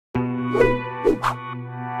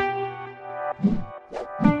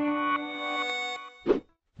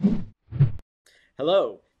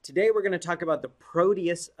Hello, today we're going to talk about the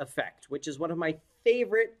Proteus effect, which is one of my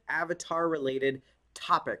favorite avatar-related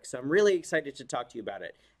topics. So I'm really excited to talk to you about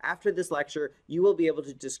it. After this lecture, you will be able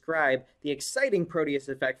to describe the exciting Proteus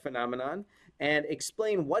effect phenomenon and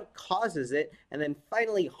explain what causes it, and then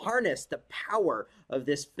finally harness the power of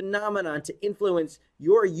this phenomenon to influence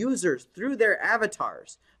your users through their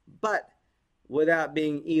avatars, but without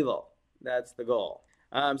being evil. That's the goal.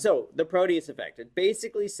 So the Proteus effect, it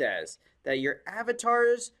basically says that your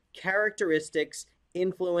avatar's characteristics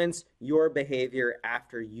influence your behavior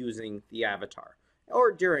after using the avatar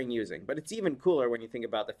or during using, but it's even cooler when you think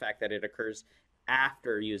about the fact that it occurs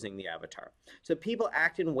after using the avatar. So people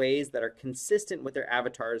act in ways that are consistent with their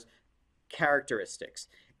avatar's characteristics.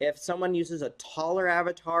 If someone uses a taller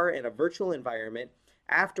avatar in a virtual environment,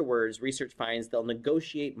 afterwards, research finds they'll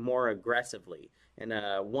negotiate more aggressively in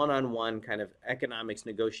a one-on-one kind of economics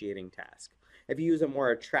negotiating task. If you use a more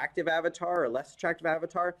attractive avatar or less attractive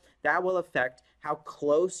avatar, that will affect how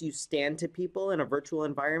close you stand to people in a virtual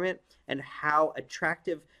environment and how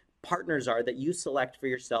attractive partners are that you select for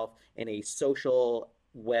yourself in a social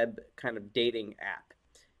web kind of dating app.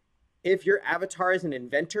 If your avatar is an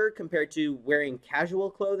inventor compared to wearing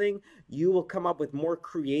casual clothing, you will come up with more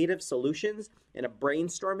creative solutions in a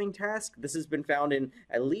brainstorming task. This has been found in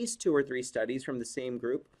at least 2 or 3 studies from the same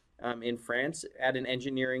group in France at an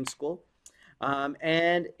engineering school.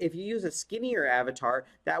 And if you use a skinnier avatar,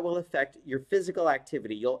 that will affect your physical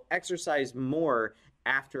activity. You'll exercise more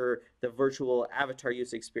after the virtual avatar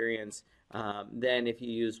use experience than if you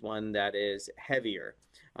use one that is heavier.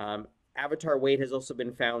 Avatar weight has also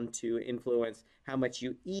been found to influence how much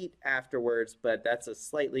you eat afterwards, but that's a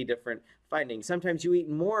slightly different finding. Sometimes you eat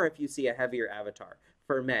more if you see a heavier avatar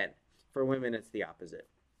for men. For women, it's the opposite.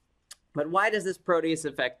 But why does this Proteus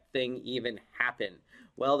effect thing even happen?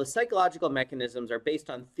 Well, the psychological mechanisms are based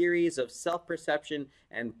on theories of self-perception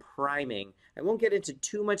and priming. I won't get into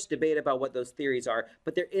too much debate about what those theories are,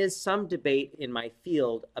 but there is some debate in my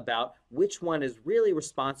field about which one is really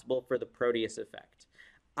responsible for the Proteus effect.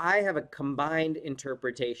 I have a combined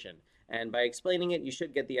interpretation, and by explaining it, you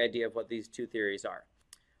should get the idea of what these 2 theories are.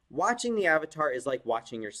 Watching the avatar is like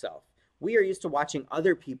watching yourself. We are used to watching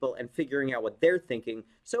other people and figuring out what they're thinking,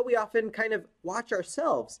 so we often kind of watch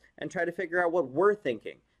ourselves and try to figure out what we're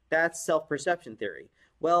thinking. That's self-perception theory.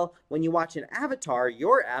 Well, when you watch an avatar,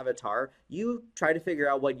 your avatar, you try to figure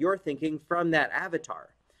out what you're thinking from that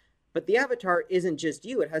avatar. But the avatar isn't just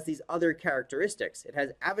you, it has these other characteristics. It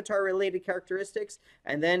has avatar-related characteristics,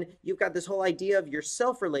 and then you've got this whole idea of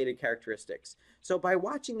yourself-related characteristics. So by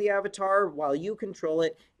watching the avatar while you control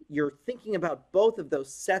it, you're thinking about both of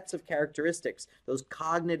those sets of characteristics. Those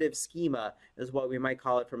cognitive schema is what we might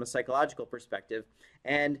call it from a psychological perspective.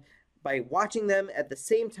 And by watching them at the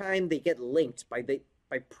same time, they get linked. By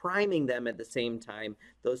priming them at the same time,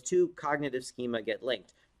 those 2 cognitive schema get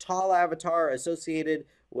linked. Tall avatar associated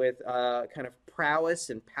with kind of prowess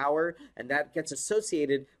and power, and that gets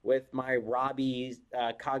associated with my Robbie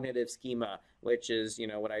cognitive schema, which is, you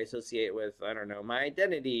know, what I associate with, I don't know, my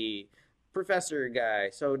identity, professor guy.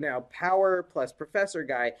 So now power plus professor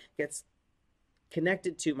guy gets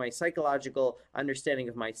connected to my psychological understanding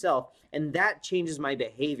of myself, and that changes my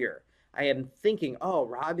behavior. I am thinking, oh,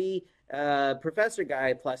 Robbie, professor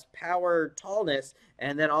guy plus power, tallness,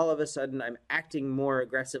 and then all of a sudden I'm acting more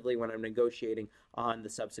aggressively when I'm negotiating on the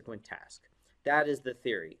subsequent task. That is the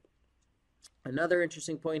theory. Another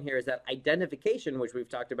interesting point here is that identification, which we've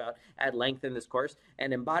talked about at length in this course,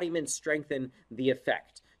 and embodiment strengthen the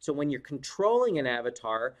effect. So when you're controlling an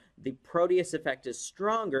avatar, the Proteus effect is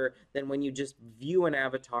stronger than when you just view an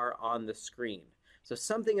avatar on the screen. So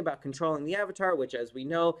something about controlling the avatar, which as we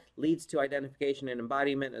know leads to identification and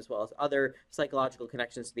embodiment as well as other psychological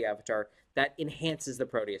connections to the avatar, that enhances the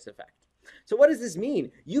Proteus effect. So what does this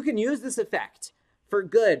mean? You can use this effect for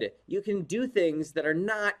good. You can do things that are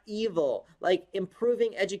not evil, like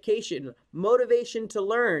improving education, motivation to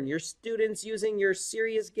learn, your students using your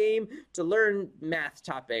serious game to learn math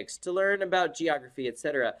topics, to learn about geography,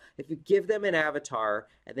 etc. If you give them an avatar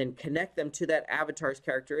and then connect them to that avatar's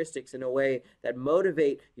characteristics in a way that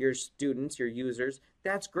motivate your students, your users,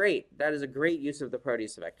 that's great. That is a great use of the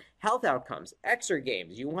Proteus effect. Health outcomes,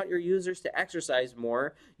 exergames. You want your users to exercise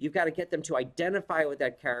more. You've got to get them to identify with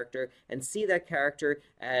that character and see that character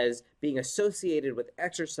as being associated with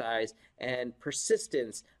exercise and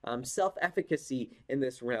persistence, self-efficacy in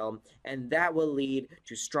this realm, and that will lead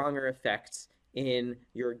to stronger effects in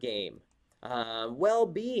your game.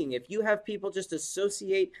 Well-being, if you have people just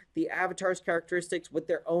associate the avatar's characteristics with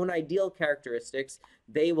their own ideal characteristics,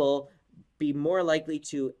 they will be more likely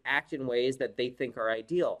to act in ways that they think are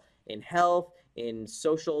ideal in health, in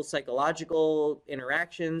social, psychological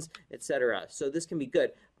interactions, etc. So this can be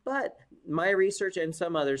good. But my research and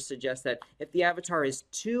some others suggest that if the avatar is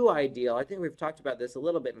too ideal, I think we've talked about this a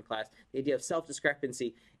little bit in class, the idea of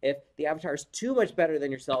self-discrepancy. If the avatar is too much better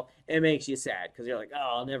than yourself, it makes you sad because you're like,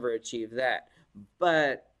 oh, I'll never achieve that.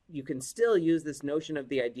 But you can still use this notion of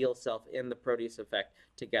the ideal self in the Proteus effect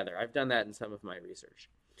together. I've done that in some of my research.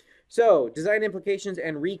 So, design implications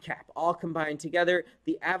and recap all combined together.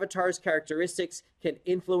 The avatar's characteristics can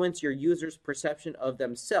influence your user's perception of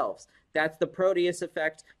themselves. That's the Proteus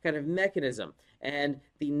effect kind of mechanism. And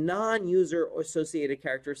the non-user associated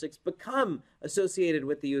characteristics become associated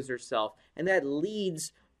with the user's self, and that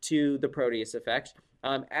leads to the Proteus effect,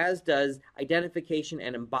 as does identification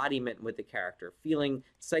and embodiment with the character, feeling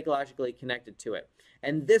psychologically connected to it.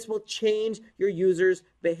 And this will change your user's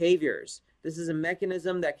behaviors. This is a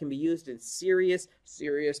mechanism that can be used in serious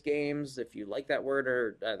games, if you like that word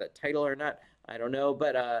or that title or not, I don't know.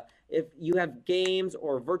 But if you have games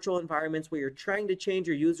or virtual environments where you're trying to change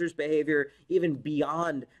your user's behavior even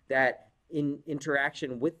beyond that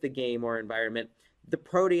interaction with the game or environment, the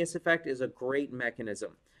Proteus effect is a great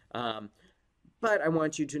mechanism. But I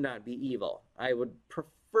want you to not be evil. I would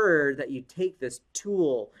prefer that you take this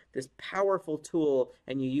tool, this powerful tool,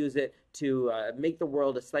 and you use it to make the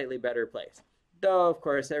world a slightly better place. Though, of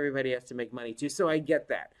course, everybody has to make money too, so I get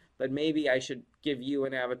that. But maybe I should give you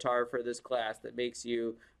an avatar for this class that makes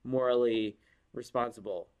you morally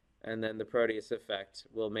responsible, and then the Proteus effect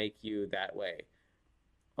will make you that way.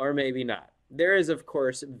 Or maybe not. There is, of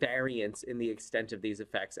course, variance in the extent of these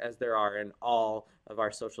effects, as there are in all of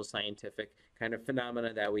our social scientific kind of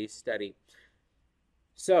phenomena that we study.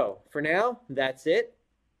 So, for now, that's it.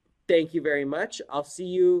 Thank you very much. I'll see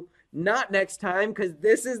you not next time, because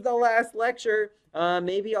this is the last lecture.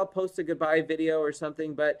 Maybe I'll post a goodbye video or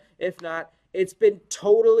something, but if not, it's been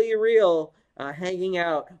totally real hanging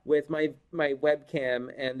out with my webcam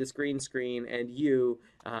and this green screen and you,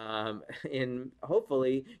 and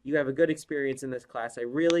hopefully you have a good experience in this class. I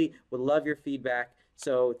really would love your feedback,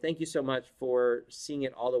 so thank you so much for seeing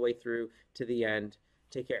it all the way through to the end.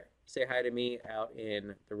 Take care. Say hi to me out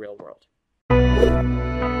in the real world.